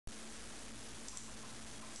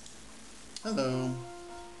Hello.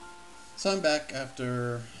 So I'm back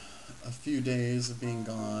after a few days of being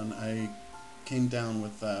gone. I came down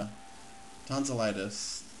with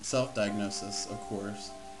tonsillitis, self-diagnosis, of course,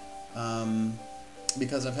 um,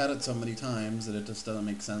 because I've had it so many times that it just doesn't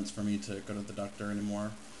make sense for me to go to the doctor anymore.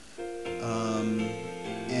 Um,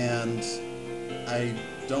 and I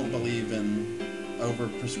don't believe in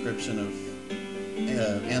overprescription of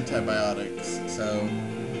antibiotics, so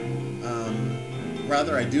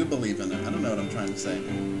rather I do believe in it. I don't know what I'm trying to say.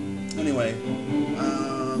 Anyway,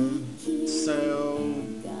 so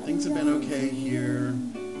things have been okay here.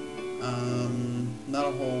 Not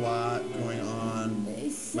a whole lot going on.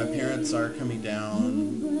 My parents are coming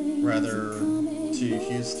down rather to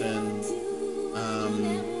Houston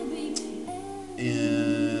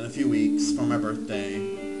in a few weeks for my birthday,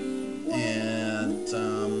 and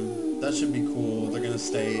that should be cool. They're gonna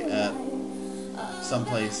stay at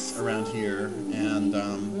someplace around here, and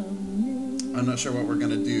I'm not sure what we're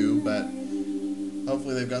gonna do, but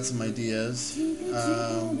hopefully they've got some ideas.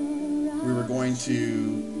 We were going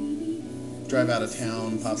to drive out of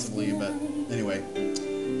town possibly, but anyway,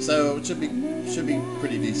 so it should be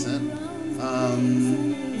pretty decent.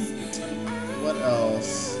 What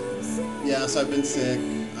else? Yeah, so I've been sick.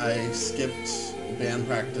 I skipped band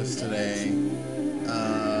practice today,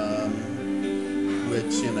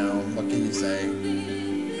 which what can you say?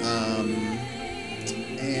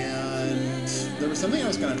 And there was something I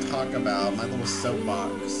was going to talk about, my little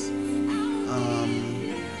soapbox.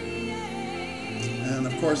 And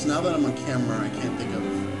of course, now that I'm on camera, I can't think of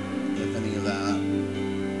any of that.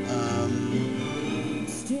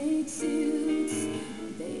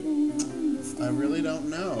 I really don't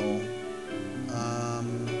know.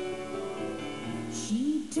 Um,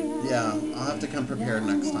 yeah, I'll have to come prepared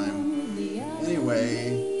next time.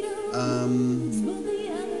 Anyway,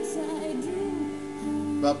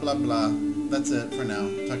 blah blah blah. That's it for now.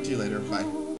 Talk to you later. Bye.